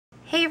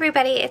Hey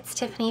everybody, it's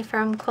Tiffany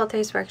from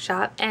Quilter's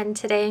Workshop, and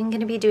today I'm going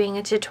to be doing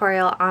a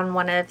tutorial on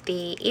one of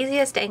the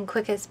easiest and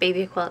quickest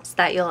baby quilts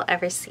that you'll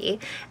ever see.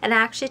 And it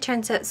actually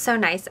turns out so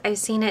nice. I've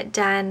seen it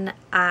done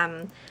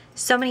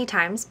so many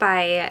times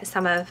by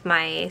some of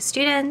my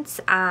students,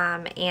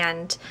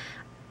 and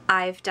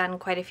I've done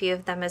quite a few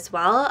of them as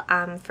well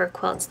for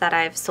quilts that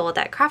I've sold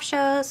at craft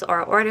shows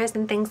or orders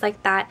and things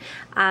like that.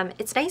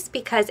 It's nice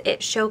because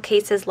it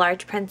showcases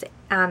large prints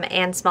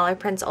and smaller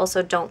prints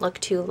also don't look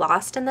too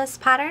lost in this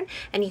pattern,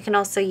 and you can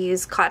also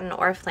use cotton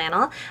or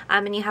flannel,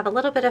 and you have a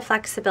little bit of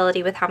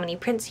flexibility with how many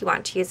prints you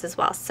want to use as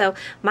well. So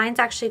mine's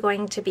actually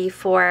going to be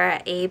for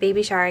a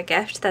baby shower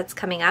gift that's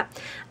coming up,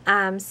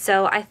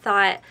 so I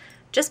thought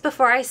just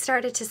before I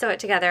started to sew it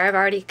together, I've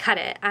already cut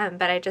it,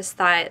 but I just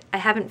thought I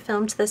haven't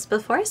filmed this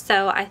before,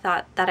 so I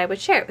thought that I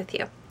would share it with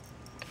you.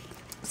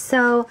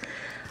 So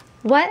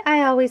what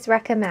I always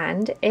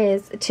recommend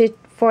is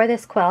for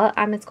this quilt,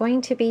 it's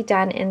going to be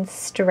done in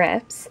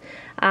strips.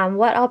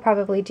 What I'll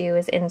probably do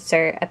is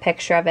insert a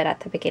picture of it at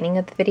the beginning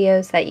of the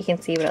video so that you can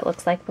see what it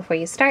looks like before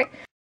you start.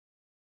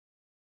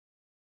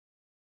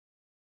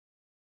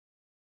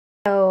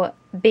 So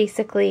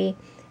basically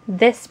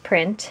this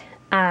print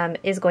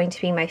is going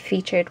to be my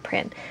featured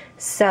print.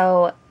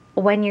 So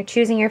when you're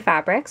choosing your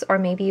fabrics, or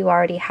maybe you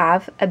already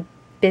have a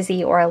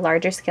busy or a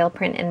larger scale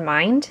print in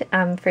mind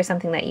for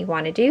something that you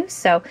want to do.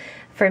 So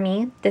for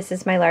me, this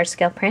is my large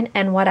scale print,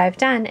 and what I've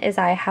done is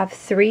I have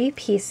 3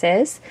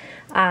 pieces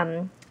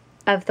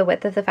of the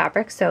width of the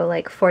fabric, so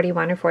like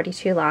 41 or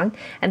 42 long,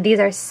 and these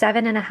are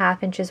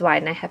 7.5 inches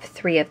wide, and I have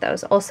 3 of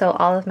those. Also,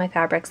 all of my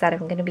fabrics that I'm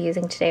going to be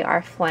using today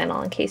are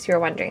flannel, in case you're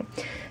wondering.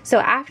 So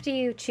after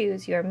you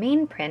choose your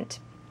main print,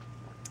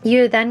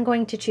 you're then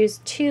going to choose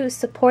 2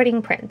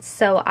 supporting prints.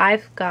 So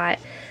I've got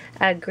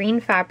a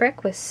green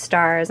fabric with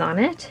stars on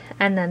it,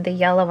 and then the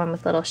yellow one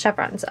with little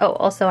chevrons. Oh,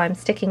 also I'm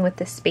sticking with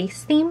the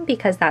space theme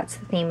because that's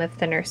the theme of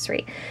the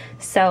nursery.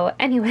 So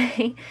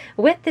anyway,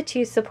 with the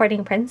 2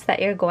 supporting prints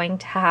that you're going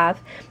to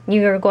have,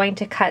 you're going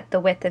to cut the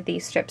width of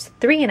these strips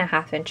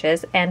 3.5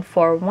 inches, and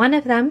for one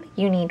of them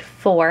you need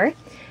 4,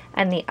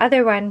 and the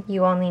other one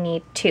you only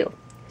need 2.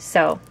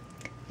 So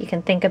you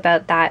can think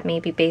about that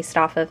maybe based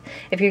off of,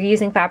 if you're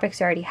using fabrics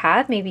you already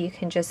have, maybe you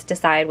can just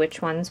decide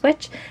which one's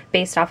which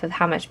based off of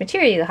how much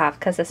material you have,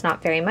 because it's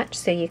not very much,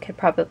 so you could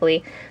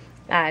probably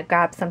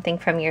grab something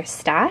from your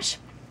stash.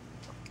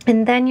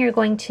 And then you're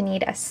going to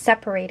need a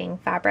separating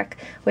fabric,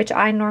 which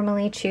I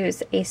normally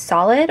choose a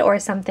solid or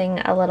something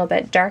a little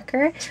bit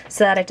darker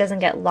so that it doesn't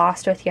get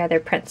lost with the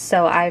other prints.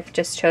 So I've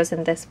just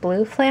chosen this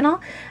blue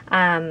flannel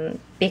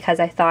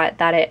because I thought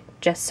that it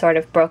just sort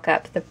of broke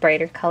up the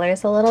brighter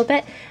colors a little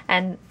bit.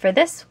 And for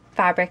this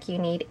fabric you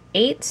need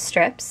 8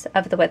 strips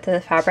of the width of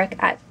the fabric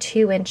at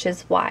 2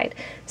 inches wide.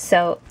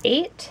 So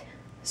 8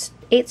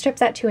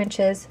 strips at 2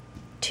 inches,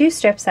 2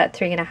 strips at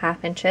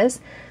 3.5 inches,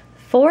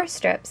 4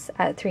 strips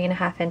at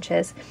 3.5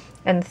 inches,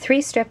 and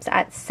 3 strips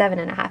at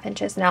 7.5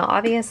 inches. Now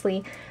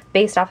obviously,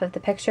 based off of the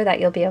picture that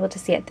you'll be able to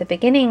see at the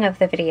beginning of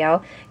the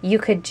video, you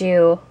could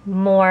do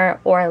more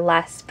or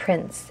less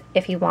prints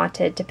if you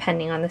wanted,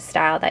 depending on the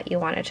style that you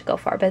wanted to go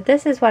for. But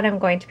this is what I'm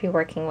going to be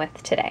working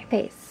with today.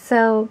 Okay,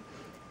 so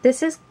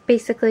this is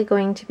basically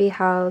going to be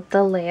how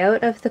the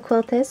layout of the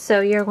quilt is.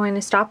 So you're going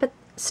to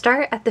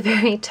start at the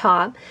very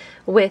top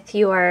with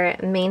your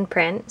main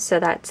print, so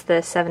that's the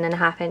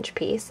 7.5 inch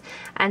piece,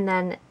 and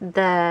then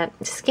the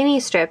skinny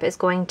strip is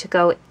going to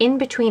go in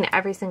between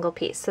every single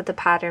piece, so the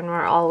pattern will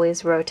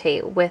always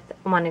rotate with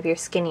one of your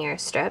skinnier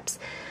strips.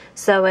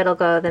 So it'll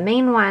go the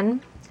main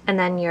one, and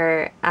then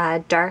your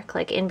dark,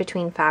 like in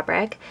between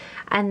fabric,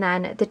 and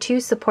then the 2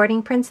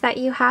 supporting prints that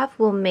you have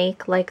will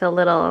make like a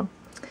little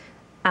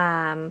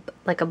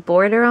like a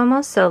border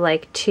almost, so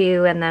like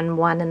 2 and then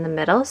 1 in the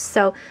middle.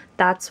 So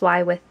that's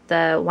why with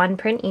the one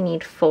print you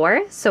need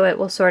 4, so it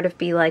will sort of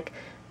be like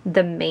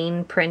the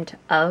main print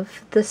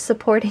of the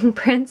supporting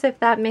prints, if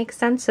that makes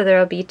sense. So there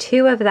will be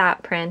 2 of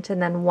that print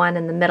and then 1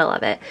 in the middle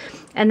of it,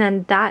 and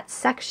then that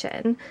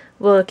section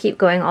will keep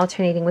going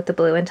alternating with the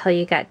blue until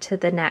you get to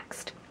the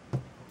next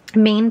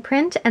main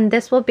print, and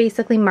this will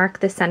basically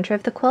mark the center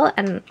of the quilt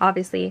and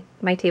obviously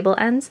my table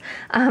ends,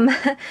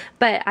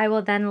 but I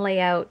will then lay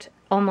out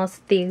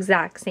almost the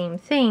exact same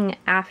thing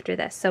after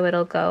this. So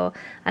it'll go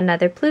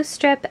another blue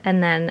strip,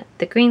 and then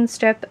the green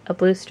strip, a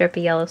blue strip, a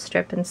yellow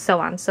strip, and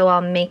so on. So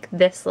I'll make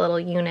this little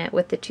unit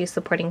with the 2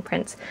 supporting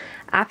prints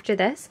after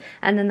this,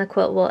 and then the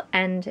quilt will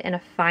end in a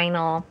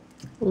final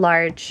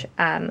large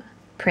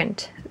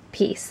print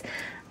piece.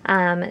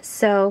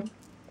 So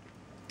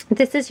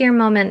this is your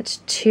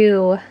moment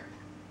to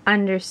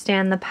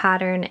understand the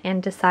pattern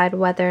and decide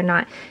whether or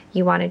not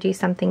you want to do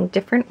something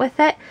different with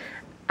it.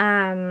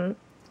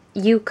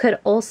 You could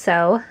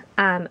also,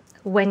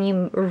 when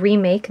you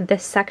remake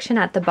this section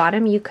at the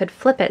bottom, you could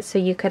flip it. So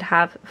you could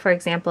have, for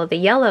example, the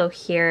yellow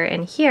here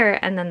and here,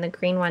 and then the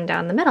green one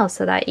down the middle,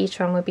 so that each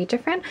one would be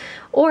different.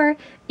 Or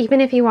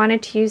even if you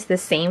wanted to use the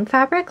same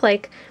fabric,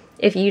 like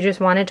if you just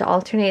wanted to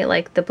alternate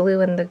like the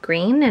blue and the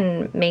green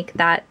and make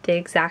that the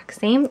exact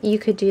same, you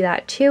could do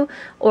that too.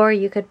 Or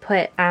you could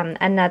put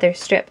another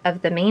strip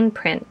of the main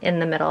print in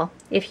the middle.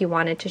 If you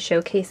wanted to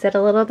showcase it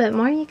a little bit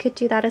more, you could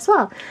do that as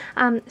well.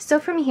 So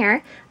from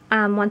here,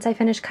 once I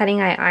finished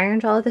cutting, I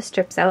ironed all of the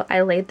strips out.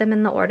 I laid them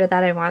in the order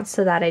that I want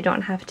so that I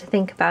don't have to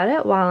think about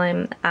it while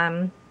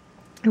I'm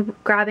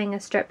grabbing a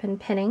strip and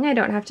pinning. I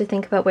don't have to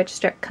think about which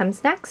strip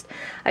comes next.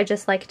 I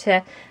just like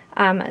to,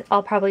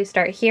 I'll probably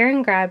start here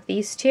and grab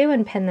these two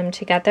and pin them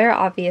together,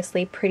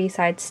 obviously pretty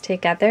sides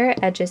together,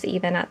 edges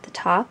even at the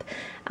top.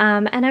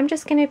 And I'm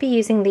just going to be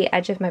using the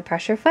edge of my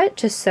pressure foot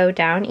to sew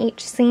down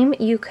each seam.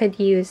 You could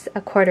use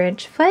a 1/4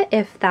 inch foot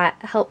if that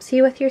helps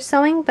you with your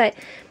sewing, but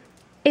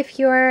if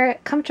you're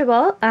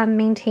comfortable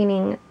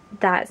maintaining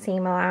that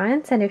seam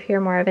allowance, and if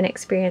you're more of an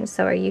experienced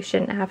sewer, you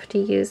shouldn't have to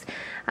use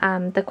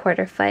the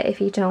 1/4 foot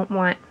if you don't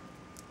want.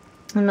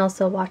 I'm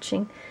also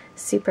watching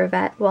Super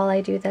Vet while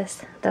I do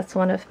this. That's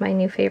one of my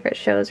new favorite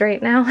shows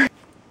right now.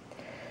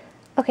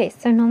 Okay,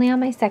 so I'm only on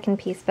my second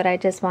piece, but I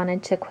just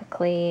wanted to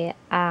quickly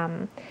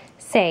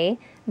say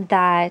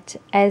that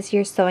as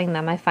you're sewing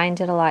them, I find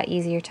it a lot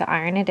easier to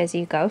iron it as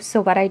you go.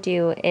 So what I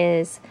do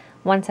is,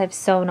 once I've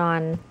sewn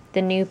on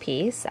the new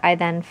piece, I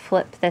then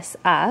flip this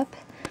up,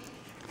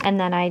 and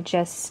then I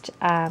just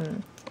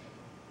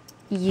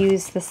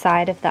use the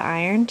side of the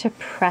iron to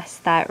press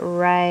that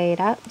right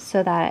up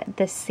so that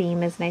the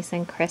seam is nice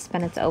and crisp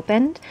and it's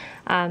opened.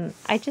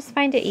 I just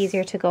find it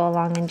easier to go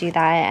along and do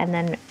that, and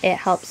then it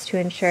helps to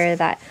ensure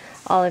that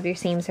all of your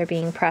seams are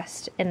being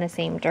pressed in the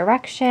same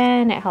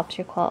direction. It helps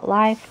your quilt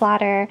lie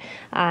flatter,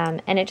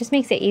 and it just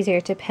makes it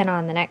easier to pin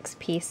on the next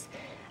piece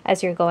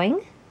as you're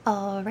going.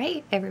 All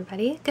right,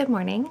 everybody, good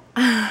morning.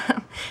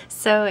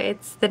 So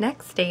it's the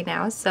next day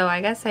now, so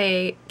I guess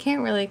I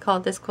can't really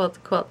call this quilt a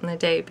quilt in a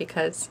day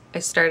because I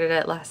started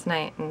it last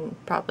night and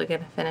probably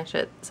gonna finish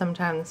it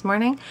sometime this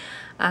morning.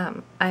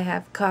 I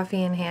have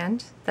coffee in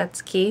hand,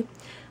 that's key.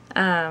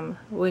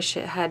 Wish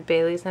it had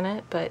Bailey's in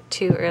it, but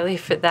too early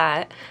for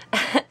that.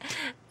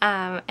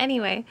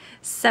 Anyway,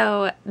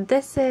 so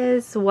this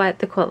is what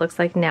the quilt looks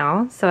like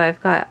now. So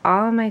I've got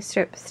all my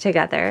strips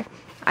together.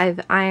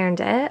 I've ironed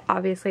it.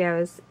 Obviously, I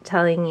was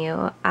telling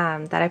you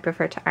that I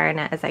prefer to iron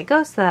it as I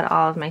go so that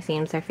all of my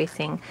seams are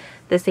facing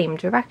the same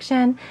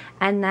direction.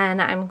 And then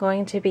I'm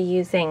going to be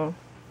using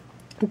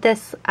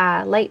this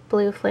light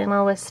blue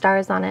flannel with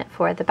stars on it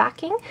for the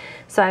backing.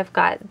 So I've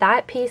got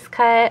that piece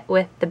cut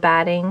with the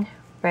batting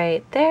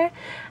right there,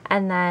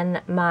 and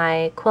then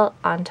my quilt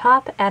on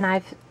top, and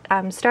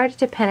I've started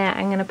to pin it.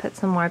 I'm going to put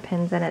some more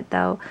pins in it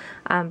though,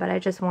 but I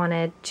just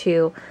wanted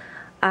to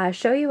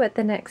show you what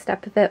the next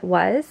step of it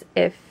was.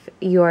 If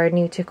you're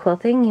new to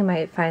quilting, you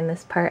might find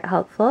this part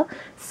helpful.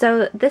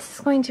 So this is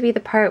going to be the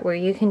part where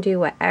you can do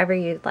whatever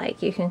you'd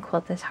like. You can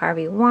quilt this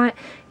however you want.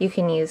 You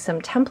can use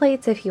some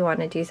templates if you want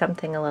to do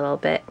something a little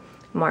bit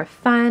more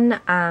fun.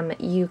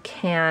 You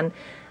can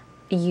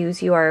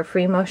use your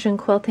free motion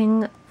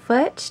quilting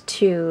foot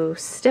to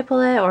stipple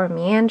it or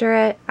meander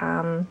it.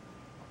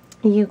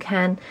 You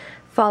can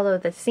follow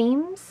the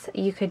seams.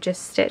 You could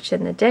just stitch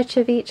in the ditch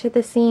of each of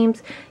the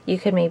seams. You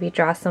could maybe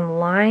draw some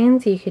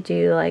lines. You could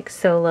do like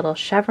sew little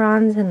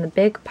chevrons in the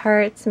big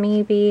parts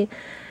maybe.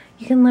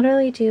 You can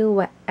literally do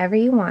whatever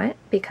you want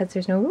because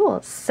there's no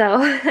rules.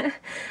 So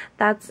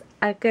that's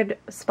a good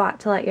spot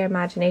to let your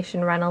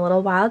imagination run a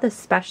little wild,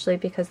 especially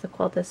because the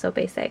quilt is so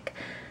basic.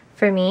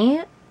 For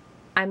me,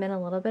 I'm in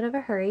a little bit of a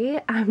hurry,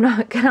 I'm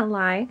not gonna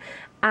lie,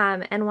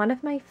 and one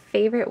of my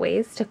favorite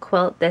ways to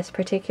quilt this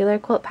particular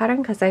quilt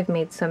pattern, because I've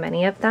made so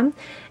many of them,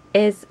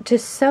 is to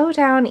sew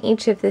down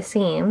each of the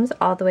seams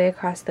all the way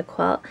across the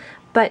quilt,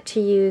 but to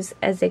use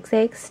a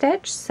zigzag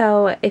stitch.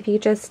 So if you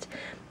just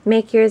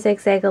make your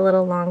zigzag a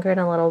little longer and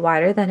a little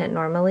wider than it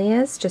normally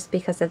is, just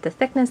because of the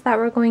thickness that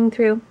we're going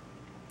through,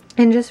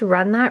 and just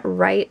run that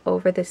right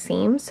over the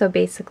seam. So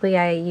basically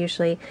I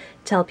usually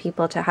tell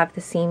people to have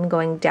the seam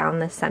going down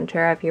the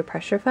center of your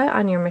pressure foot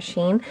on your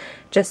machine,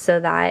 just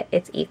so that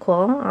it's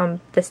equal.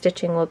 The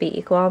stitching will be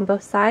equal on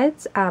both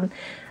sides.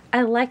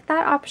 I like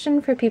that option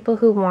for people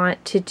who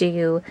want to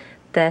do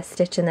the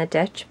stitch in the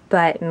ditch,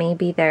 but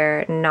maybe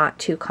they're not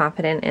too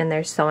confident in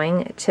their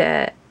sewing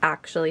to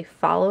actually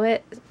follow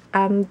it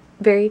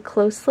very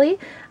closely.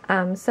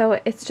 So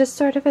it's just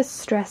sort of a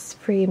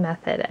stress-free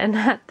method. And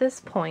at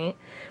this point,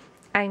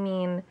 I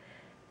mean,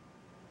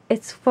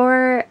 it's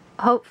for,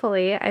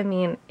 hopefully, I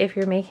mean, if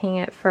you're making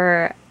it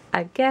for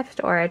a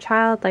gift or a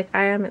child like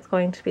I am, it's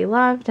going to be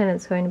loved and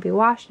it's going to be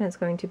washed and it's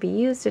going to be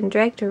used and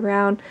dragged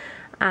around.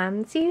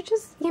 So you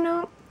just, you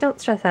know,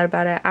 don't stress out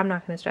about it. I'm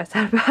not going to stress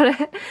out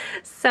about it.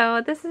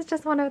 So this is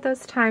just one of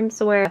those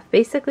times where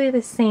basically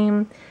the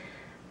same,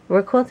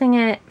 we're quilting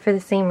it for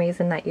the same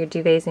reason that your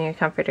duvets and your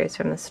comforters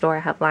from the store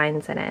have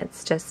lines in it.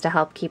 It's just to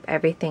help keep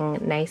everything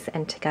nice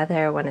and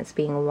together when it's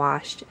being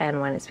washed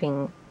and when it's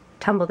being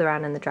tumbled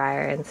around in the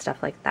dryer and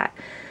stuff like that.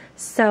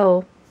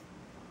 So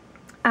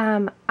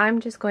I'm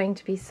just going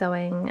to be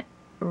sewing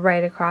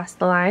right across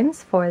the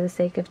lines for the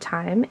sake of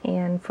time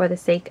and for the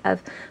sake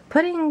of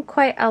putting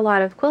quite a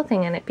lot of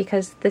quilting in it,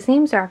 because the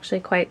seams are actually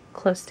quite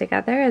close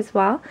together as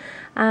well.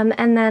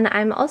 And then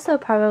I'm also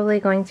probably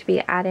going to be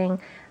adding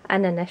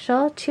an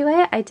initial to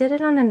it. I did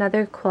it on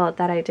another quilt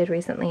that I did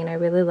recently and I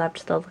really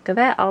loved the look of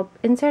it. I'll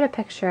insert a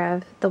picture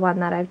of the one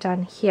that I've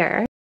done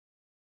here.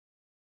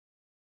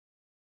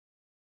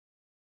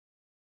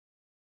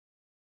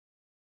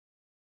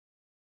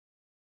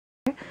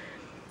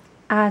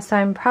 So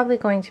I'm probably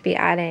going to be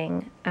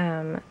adding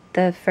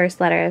the first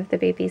letter of the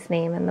baby's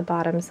name in the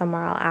bottom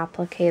somewhere. I'll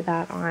applique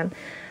that on.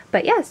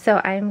 But yeah,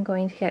 so I'm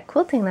going to get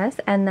quilting this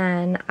and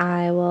then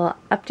I will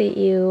update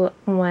you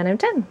when I'm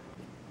done.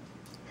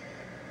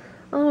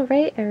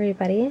 Alright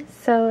everybody,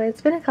 so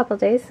it's been a couple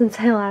days since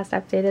I last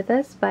updated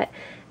this, but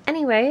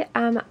anyway,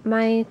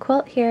 my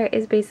quilt here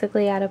is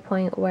basically at a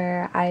point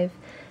where I've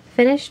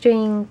finished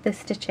doing the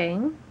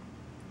stitching.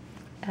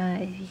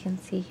 If you can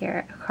see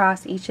here,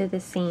 across each of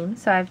the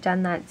seams. So I've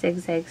done that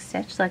zigzag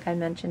stitch like I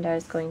mentioned I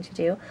was going to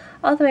do,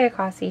 all the way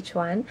across each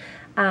one.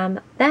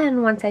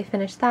 Then once I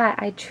finished that,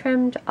 I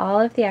trimmed all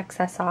of the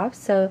excess off,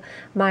 so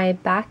my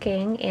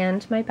backing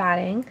and my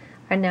batting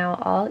are now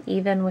all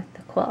even with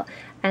the quilt.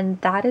 And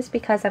that is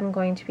because I'm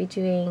going to be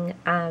doing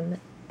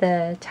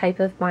the type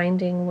of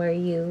binding where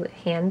you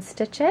hand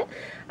stitch it.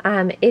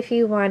 If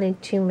you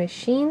wanted to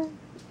machine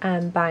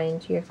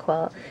bind your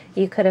quilt,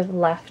 you could have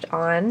left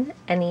on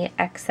any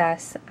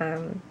excess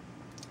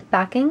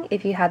backing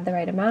if you had the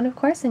right amount, of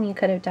course, and you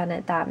could have done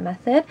it that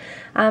method.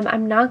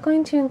 I'm not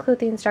going to include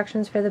the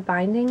instructions for the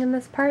binding in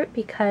this part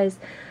because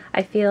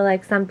I feel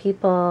like some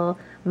people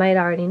might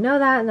already know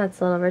that and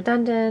that's a little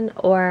redundant,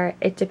 or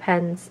it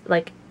depends.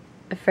 Like,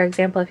 for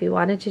example, if you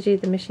wanted to do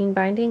the machine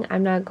binding,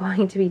 I'm not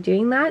going to be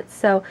doing that,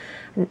 so,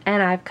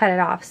 and I've cut it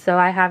off, so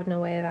I have no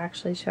way of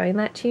actually showing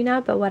that to you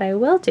now. But what I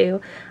will do,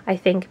 I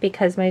think,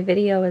 because my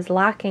video is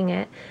lacking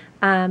it,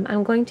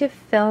 I'm going to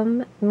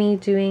film me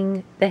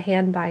doing the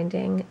hand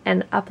binding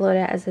and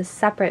upload it as a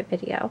separate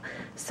video.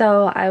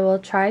 So I will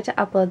try to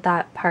upload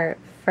that part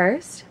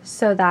first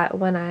so that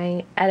when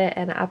I edit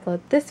and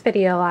upload this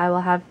video, I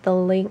will have the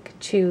link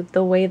to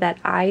the way that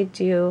I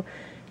do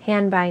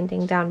hand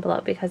binding down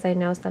below, because I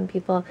know some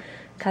people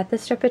cut the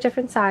strip a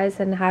different size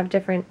and have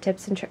different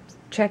tips and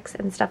tricks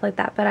and stuff like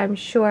that, but I'm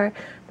sure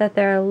that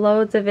there are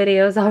loads of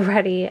videos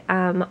already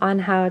on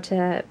how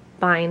to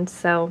bind.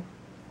 So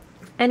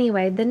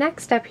anyway, the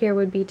next step here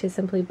would be to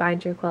simply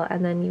bind your quilt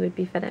and then you would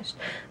be finished.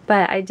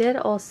 But I did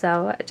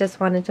also just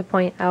wanted to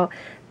point out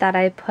that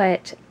I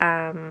put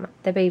the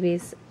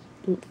baby's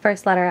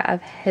first letter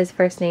of his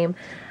first name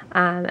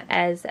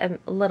as a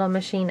little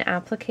machine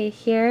applique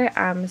here.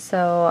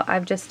 So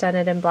I've just done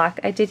it in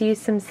black. I did use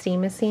some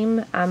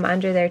seam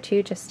under there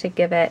too, just to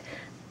give it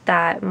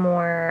that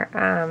more,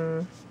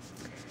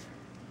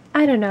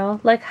 I don't know,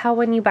 like how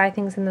when you buy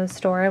things in the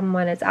store and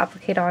when it's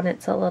appliqued on,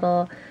 it's a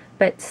little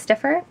bit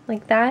stiffer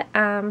like that.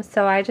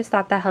 So I just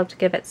thought that helped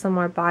give it some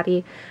more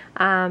body.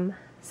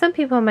 Some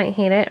people might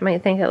hate it,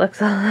 might think it looks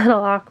a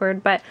little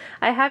awkward, but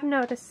I have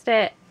noticed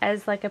it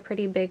as like a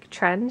pretty big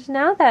trend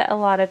now that a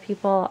lot of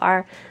people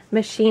are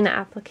machine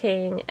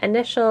appliquing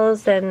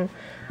initials and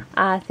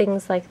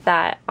things like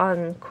that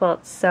on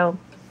quilts. So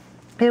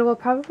it will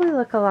probably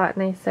look a lot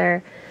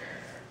nicer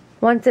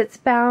once it's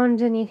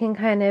bound and you can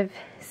kind of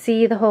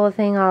see the whole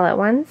thing all at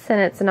once and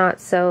it's not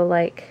so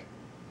like,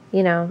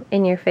 you know,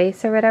 in your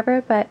face or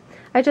whatever. But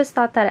I just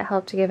thought that it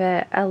helped to give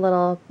it a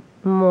little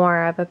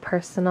more of a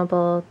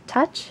personable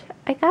touch,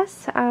 I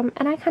guess, and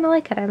I kind of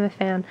like it. I'm a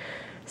fan.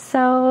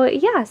 So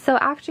yeah, so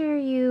after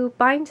you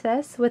bind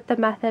this with the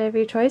method of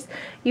your choice,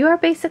 you are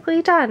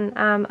basically done.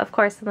 Of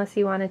course, unless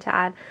you wanted to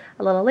add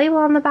a little label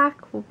on the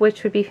back,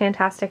 which would be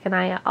fantastic, and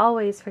I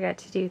always forget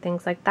to do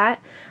things like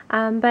that.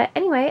 But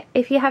anyway,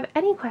 if you have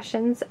any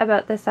questions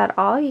about this at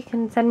all, you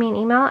can send me an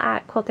email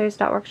at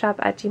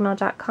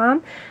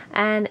quilters.workshop@gmail.com,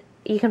 and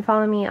you can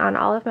follow me on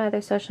all of my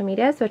other social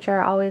medias, which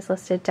are always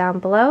listed down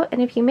below.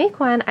 And if you make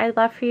one, I'd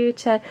love for you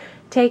to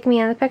take me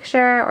in the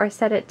picture or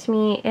send it to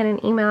me in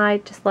an email.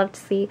 I'd just love to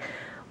see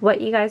what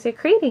you guys are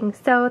creating.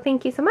 So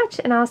thank you so much,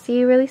 and I'll see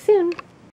you really soon.